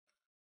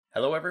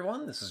Hello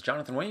everyone, this is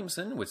Jonathan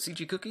Williamson with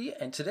CG Cookie,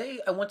 and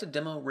today I want to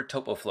demo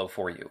RetopoFlow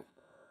for you.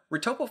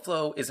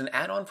 RetopoFlow is an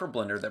add-on for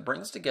Blender that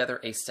brings together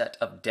a set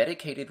of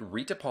dedicated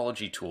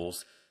retopology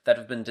tools that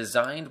have been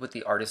designed with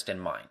the artist in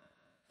mind.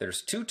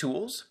 There's two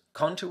tools,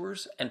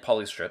 contours and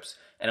polystrips,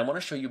 and I want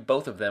to show you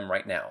both of them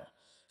right now.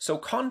 So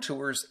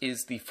contours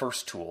is the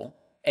first tool,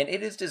 and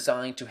it is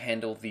designed to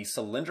handle the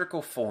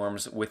cylindrical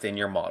forms within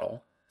your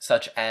model,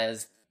 such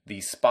as the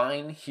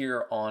spine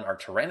here on our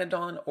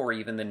pteranodon, or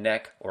even the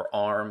neck or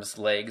arms,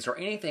 legs, or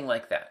anything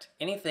like that.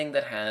 Anything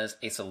that has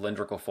a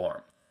cylindrical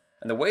form.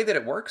 And the way that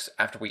it works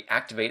after we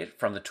activate it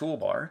from the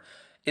toolbar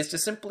is to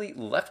simply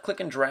left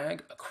click and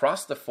drag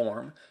across the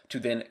form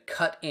to then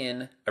cut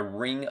in a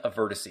ring of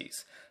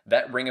vertices.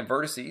 That ring of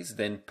vertices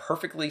then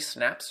perfectly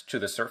snaps to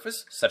the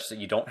surface such that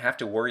you don't have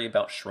to worry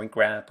about shrink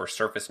wrap or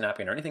surface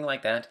snapping or anything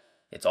like that.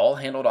 It's all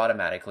handled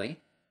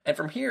automatically. And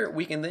from here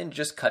we can then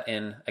just cut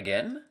in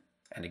again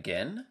and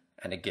again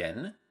and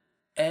again,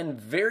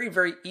 and very,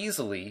 very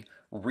easily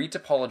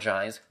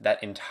retopologize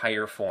that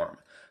entire form.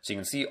 So you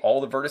can see all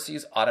the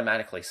vertices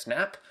automatically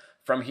snap.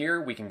 From here,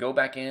 we can go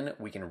back in,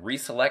 we can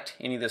reselect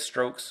any of the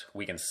strokes,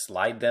 we can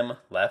slide them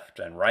left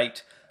and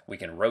right, we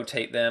can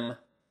rotate them.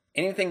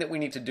 Anything that we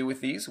need to do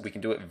with these, we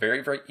can do it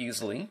very, very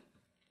easily.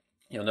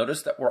 You'll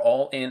notice that we're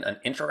all in an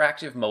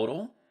interactive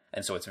modal,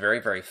 and so it's very,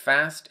 very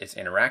fast, it's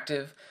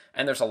interactive,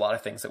 and there's a lot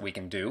of things that we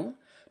can do.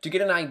 To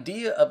get an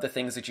idea of the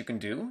things that you can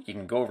do, you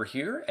can go over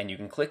here and you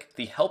can click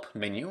the Help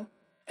menu,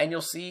 and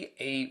you'll see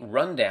a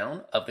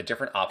rundown of the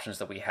different options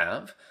that we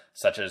have,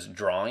 such as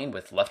drawing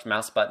with left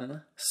mouse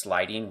button,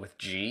 sliding with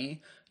G,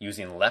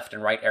 using left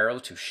and right arrow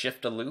to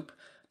shift a loop,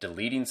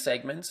 deleting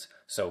segments.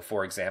 So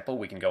for example,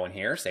 we can go in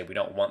here, say we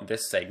don't want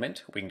this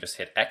segment, we can just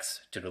hit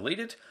X to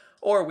delete it,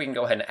 or we can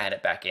go ahead and add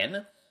it back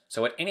in.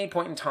 So at any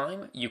point in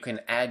time, you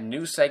can add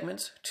new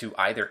segments to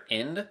either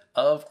end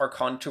of our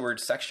contoured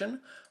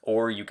section,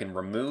 or you can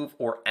remove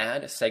or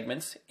add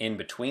segments in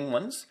between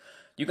ones.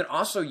 You can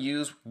also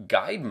use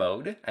guide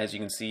mode, as you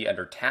can see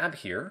under tab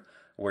here,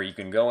 where you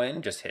can go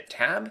in, just hit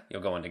tab,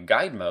 you'll go into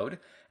guide mode,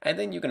 and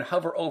then you can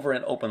hover over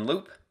an open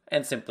loop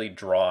and simply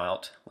draw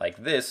out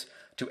like this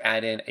to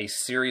add in a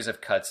series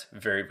of cuts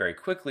very, very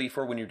quickly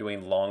for when you're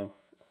doing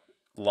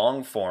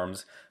long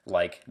forms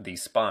like the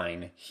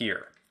spine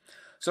here.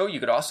 So you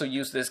could also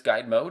use this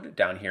guide mode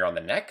down here on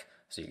the neck.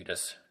 So you can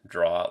just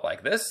draw out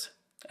like this.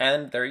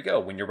 And there you go.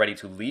 When you're ready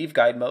to leave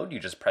guide mode, you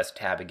just press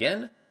tab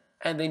again.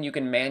 And then you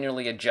can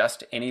manually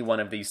adjust any one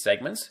of these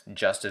segments,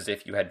 just as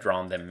if you had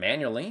drawn them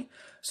manually.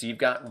 So you've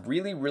got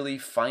really, really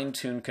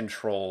fine-tuned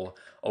control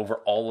over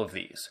all of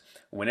these.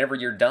 Whenever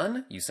you're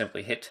done, you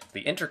simply hit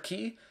the Enter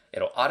key.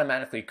 It'll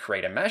automatically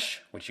create a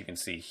mesh, which you can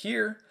see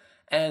here.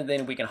 And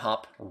then we can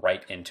hop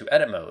right into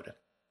edit mode.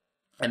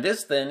 And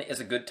this then is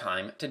a good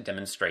time to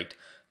demonstrate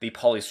the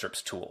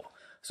polystrips tool.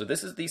 So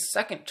this is the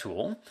second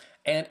tool,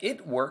 and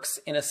it works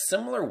in a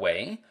similar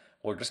way.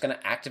 We're just going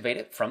to activate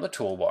it from the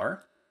toolbar.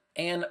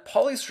 And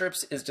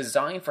polystrips is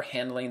designed for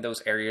handling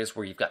those areas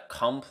where you've got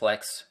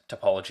complex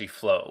topology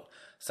flow,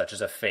 such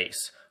as a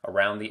face,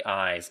 around the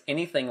eyes,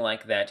 anything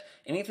like that,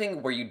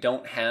 anything where you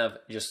don't have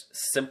just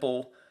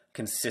simple,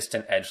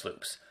 consistent edge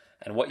loops.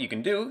 And what you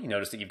can do, you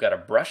notice that you've got a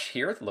brush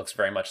here that looks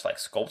very much like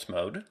sculpt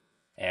mode.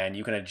 And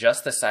you can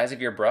adjust the size of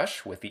your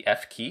brush with the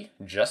F key,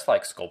 just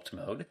like sculpt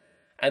mode.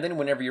 And then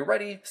whenever you're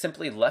ready,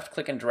 simply left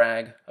click and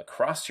drag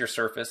across your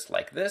surface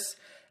like this,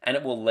 and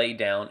it will lay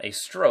down a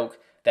stroke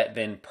that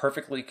then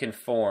perfectly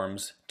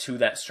conforms to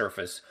that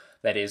surface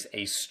that is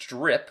a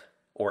strip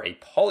or a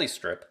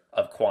polystrip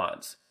of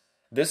quads.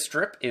 This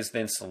strip is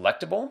then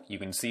selectable. You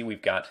can see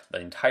we've got the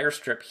entire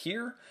strip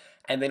here,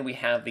 and then we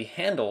have the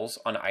handles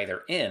on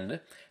either end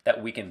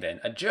that we can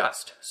then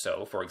adjust.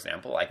 So for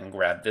example, I can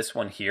grab this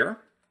one here.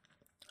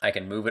 I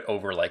can move it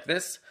over like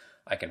this,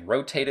 I can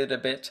rotate it a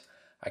bit,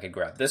 I could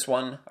grab this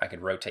one, I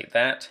could rotate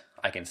that,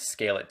 I can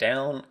scale it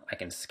down, I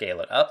can scale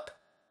it up.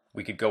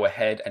 We could go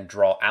ahead and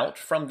draw out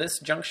from this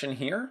junction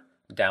here,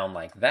 down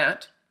like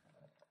that,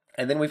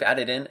 and then we've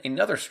added in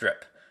another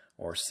strip,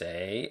 or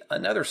say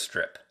another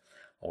strip,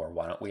 or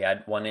why don't we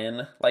add one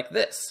in like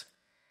this.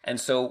 And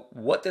so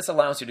what this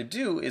allows you to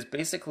do is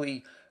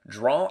basically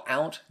draw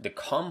out the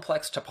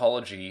complex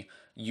topology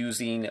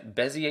using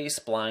Bezier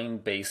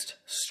spline-based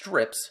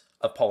strips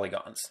of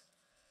polygons.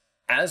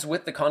 As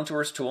with the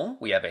contours tool,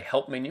 we have a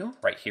help menu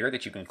right here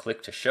that you can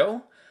click to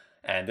show,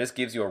 and this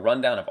gives you a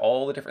rundown of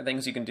all the different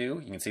things you can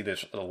do. You can see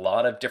there's a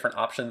lot of different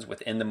options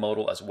within the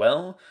modal as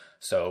well.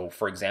 So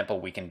for example,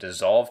 we can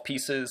dissolve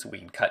pieces, we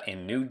can cut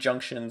in new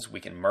junctions, we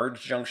can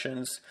merge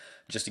junctions.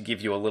 Just to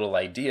give you a little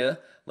idea,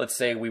 let's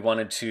say we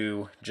wanted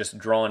to just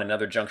draw in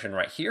another junction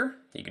right here.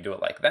 You can do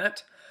it like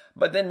that.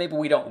 But then maybe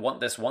we don't want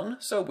this one,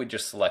 so we'd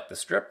just select the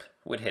strip,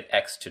 we'd hit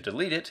X to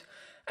delete it,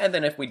 and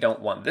then if we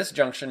don't want this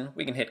junction,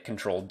 we can hit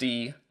Control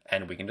D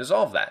and we can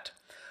dissolve that.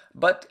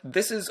 But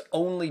this is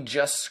only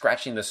just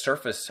scratching the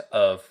surface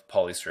of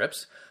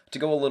polystrips. To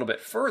go a little bit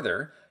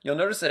further, you'll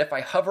notice that if I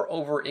hover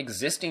over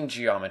existing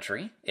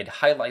geometry, it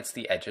highlights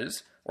the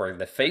edges or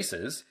the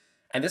faces,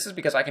 and this is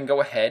because I can go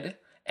ahead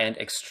and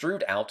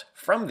extrude out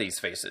from these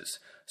faces.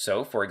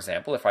 So for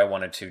example, if I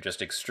wanted to just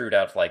extrude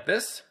out like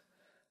this,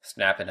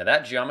 snap into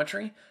that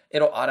geometry,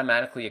 it'll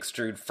automatically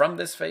extrude from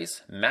this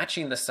face,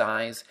 matching the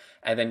size,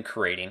 and then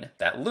creating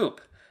that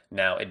loop.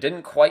 Now, it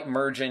didn't quite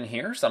merge in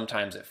here.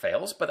 Sometimes it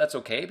fails, but that's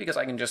okay because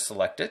I can just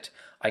select it.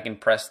 I can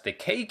press the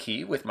K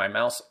key with my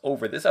mouse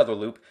over this other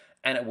loop,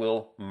 and it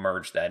will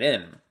merge that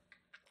in.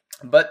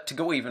 But to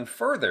go even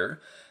further,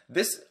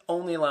 this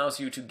only allows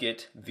you to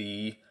get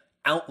the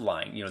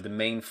outline, the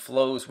main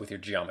flows with your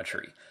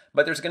geometry.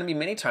 But there's going to be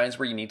many times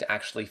where you need to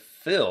actually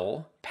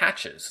fill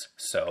patches.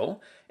 So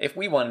if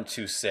we wanted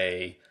to,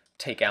 say,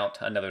 take out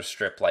another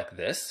strip like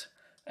this,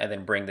 and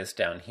then bring this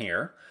down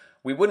here,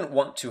 we wouldn't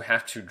want to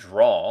have to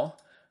draw,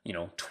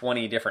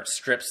 20 different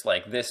strips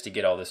like this to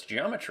get all this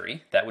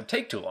geometry. That would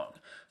take too long.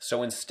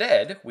 So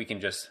instead, we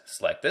can just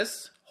select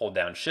this, hold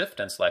down Shift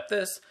and select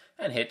this,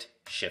 and hit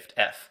Shift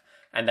F.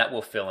 And that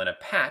will fill in a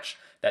patch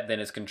that then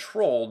is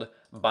controlled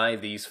by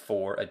these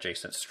 4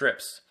 adjacent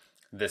strips.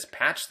 This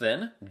patch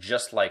then,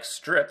 just like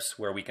strips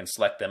where we can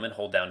select them and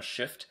hold down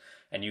Shift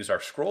and use our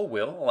scroll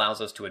wheel,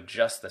 allows us to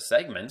adjust the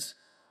segments.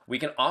 We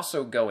can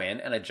also go in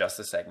and adjust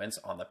the segments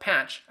on the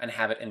patch and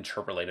have it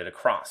interpolated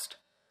across.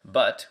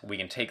 But we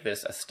can take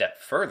this a step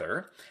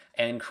further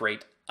and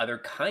create other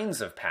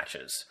kinds of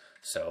patches.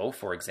 So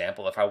for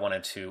example, if I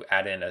wanted to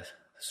add in a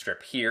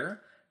strip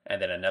here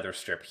and then another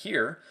strip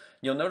here,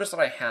 you'll notice that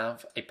I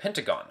have a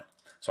pentagon.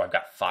 So I've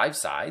got 5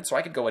 sides, so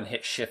I could go and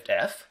hit Shift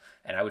F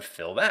and I would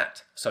fill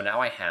that. So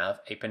now I have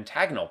a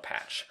pentagonal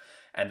patch.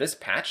 And this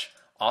patch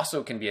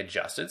also can be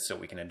adjusted, so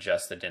we can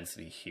adjust the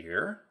density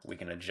here, we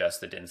can adjust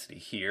the density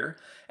here,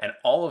 and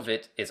all of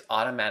it is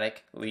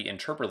automatically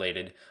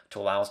interpolated to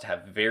allow us to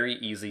have very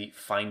easy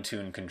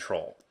fine-tune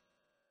control.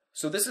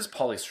 So this is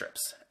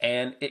polystrips,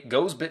 and it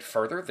goes a bit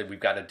further that we've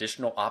got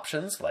additional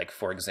options, like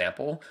for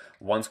example,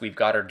 once we've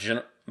got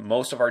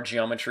most of our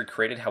geometry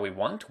created how we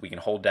want, we can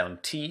hold down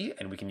T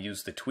and we can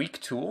use the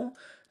tweak tool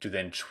to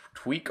then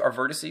tweak our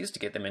vertices to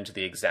get them into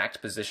the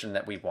exact position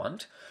that we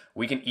want.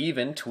 We can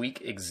even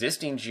tweak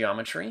existing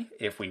geometry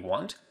if we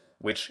want,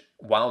 which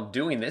while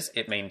doing this,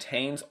 it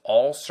maintains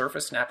all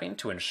surface snapping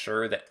to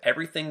ensure that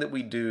everything that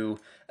we do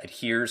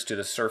adheres to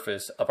the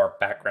surface of our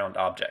background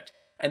object.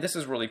 And this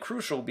is really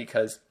crucial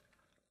because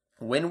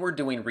when we're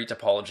doing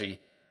retopology,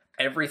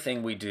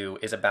 everything we do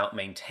is about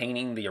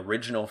maintaining the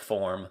original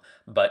form,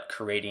 but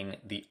creating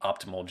the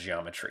optimal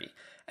geometry.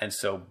 And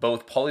so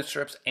both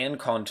polystrips and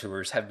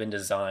contours have been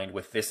designed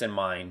with this in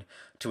mind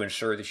to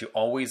ensure that you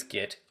always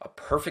get a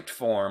perfect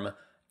form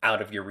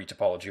out of your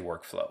retopology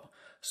workflow.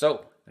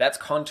 So that's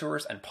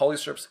contours and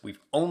polystrips. We've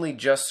only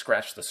just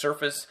scratched the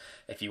surface.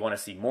 If you want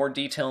to see more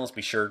details,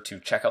 be sure to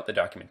check out the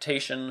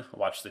documentation,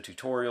 watch the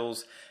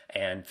tutorials,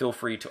 and feel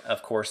free to,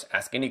 of course,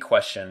 ask any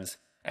questions,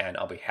 and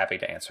I'll be happy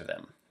to answer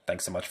them.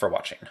 Thanks so much for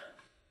watching.